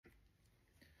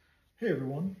Hey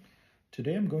everyone,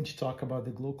 today I'm going to talk about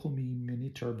the GlocalMe Mini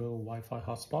Turbo Wi-Fi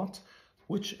Hotspot,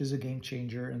 which is a game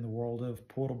changer in the world of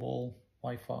portable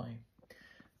Wi-Fi.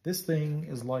 This thing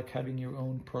is like having your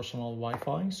own personal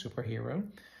Wi-Fi superhero,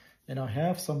 and I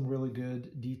have some really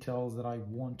good details that I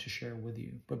want to share with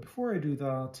you. But before I do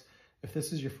that, if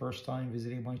this is your first time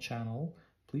visiting my channel,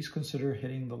 please consider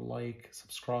hitting the like,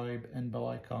 subscribe, and bell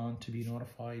icon to be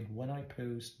notified when I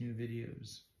post new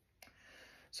videos.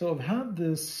 So I've had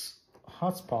this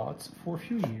hotspot for a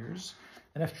few years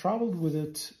and I've traveled with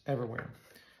it everywhere.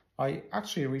 I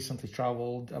actually recently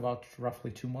traveled about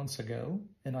roughly 2 months ago,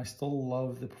 and I still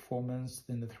love the performance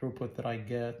and the throughput that I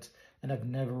get, and I've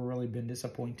never really been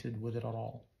disappointed with it at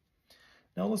all.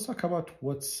 Now let's talk about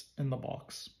what's in the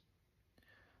box.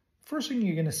 First thing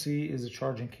you're going to see is a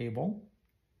charging cable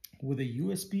with a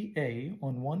USB-A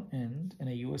on one end and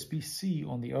a USB-C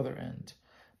on the other end.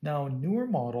 Now newer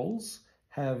models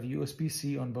have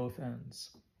USB-C on both ends.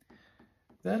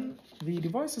 Then the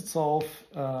device itself,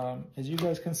 as you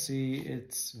guys can see,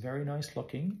 it's very nice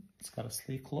looking. It's got a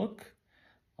sleek look.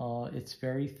 It's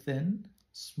very thin,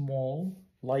 small,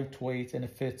 lightweight, and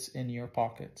it fits in your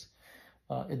pocket.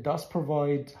 It does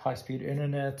provide high-speed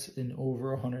internet in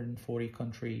over 140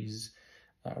 countries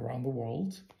around the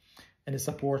world, and it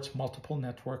supports multiple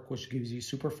network, which gives you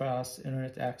super fast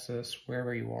internet access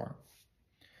wherever you are.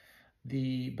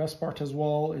 The best part as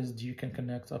well is you can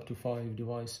connect up to 5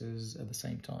 devices at the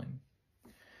same time.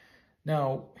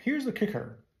 Now, here's the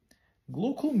kicker.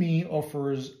 GlocalMe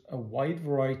offers a wide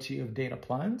variety of data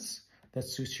plans that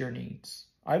suits your needs.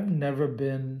 I've never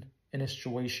been in a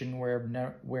situation where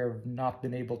I've not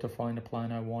been able to find a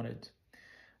plan I wanted.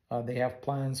 They have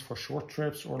plans for short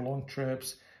trips or long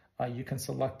trips. You can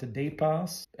select a day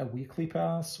pass, a weekly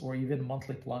pass, or even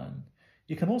monthly plan.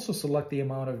 You can also select the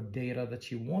amount of data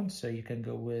that you want, so you can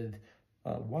go with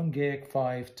 1 gig,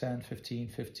 5, 10, 15,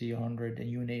 50, 100, and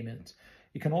you name it.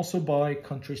 You can also buy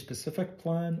country-specific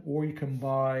plan, or you can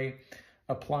buy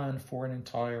a plan for an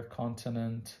entire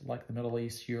continent, like the Middle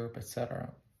East, Europe,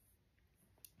 etc.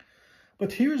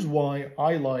 But here's why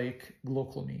I like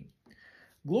GlocalMe.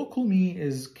 GlocalMe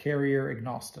is carrier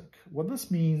agnostic. What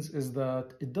this means is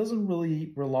that it doesn't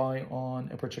really rely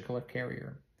on a particular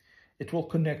carrier. It will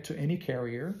connect to any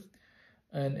carrier,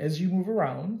 and as you move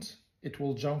around, it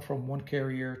will jump from one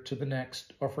carrier to the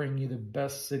next, offering you the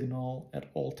best signal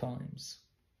at all times.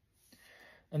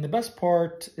 And the best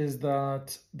part is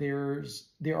that there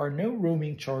are no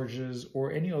roaming charges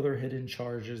or any other hidden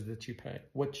charges that you pay.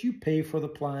 What you pay for the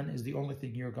plan is the only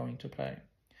thing you're going to pay.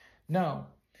 Now,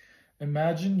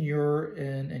 imagine you're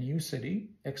in a new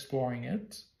city, exploring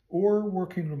it, or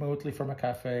working remotely from a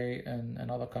cafe in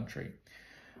another country.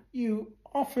 You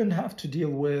often have to deal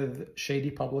with shady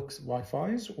public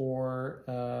Wi-Fi's or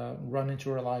run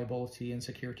into reliability and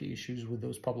security issues with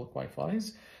those public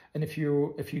Wi-Fi's. And if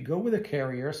you go with a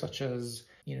carrier such as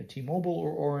T-Mobile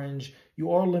or Orange,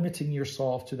 you are limiting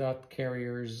yourself to that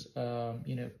carrier's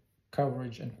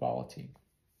coverage and quality.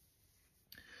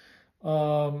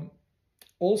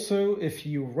 Also, if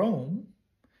you roam,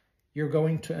 you're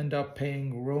going to end up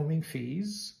paying roaming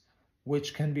fees,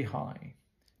 which can be high.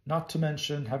 Not to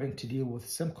mention having to deal with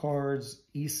SIM cards,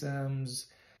 eSIMs,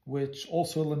 which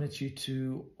also limits you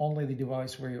to only the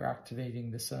device where you're activating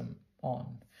the SIM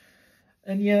on.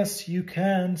 And yes, you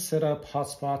can set up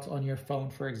hotspot on your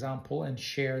phone, for example, and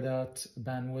share that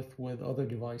bandwidth with other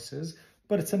devices,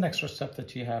 but it's an extra step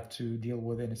that you have to deal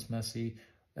with, and it's messy.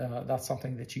 That's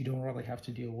something that you don't really have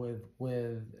to deal with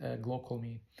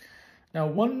GlocalMe. Now,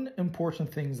 one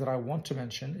important thing that I want to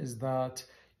mention is that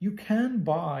you can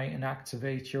buy and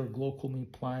activate your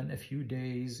GlocalMe plan a few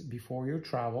days before your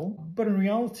travel, but in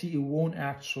reality, it won't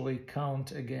actually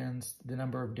count against the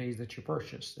number of days that you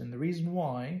purchased. And the reason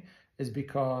why is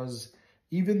because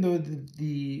even though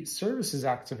the service is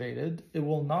activated, it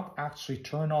will not actually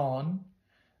turn on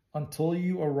until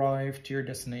you arrive to your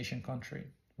destination country.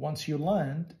 Once you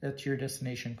land at your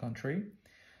destination country,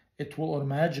 it will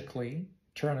automatically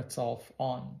turn itself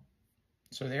on.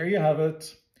 So there you have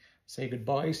it. Say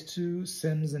goodbyes to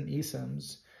SIMs and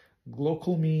eSIMs.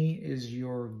 GlocalMe is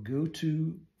your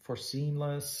go-to for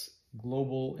seamless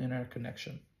global internet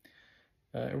connection.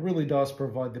 It really does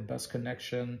provide the best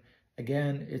connection.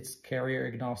 Again, it's carrier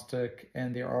agnostic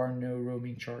and there are no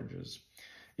roaming charges.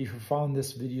 If you found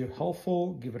this video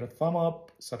helpful, give it a thumb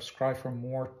up, subscribe for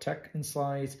more tech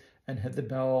insights, and hit the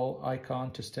bell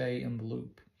icon to stay in the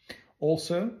loop.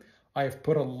 Also, I've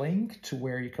put a link to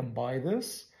where you can buy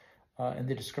this in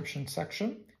the description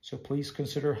section. So please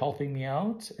consider helping me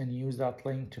out and use that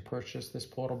link to purchase this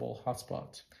portable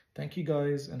hotspot. Thank you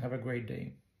guys and have a great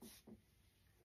day.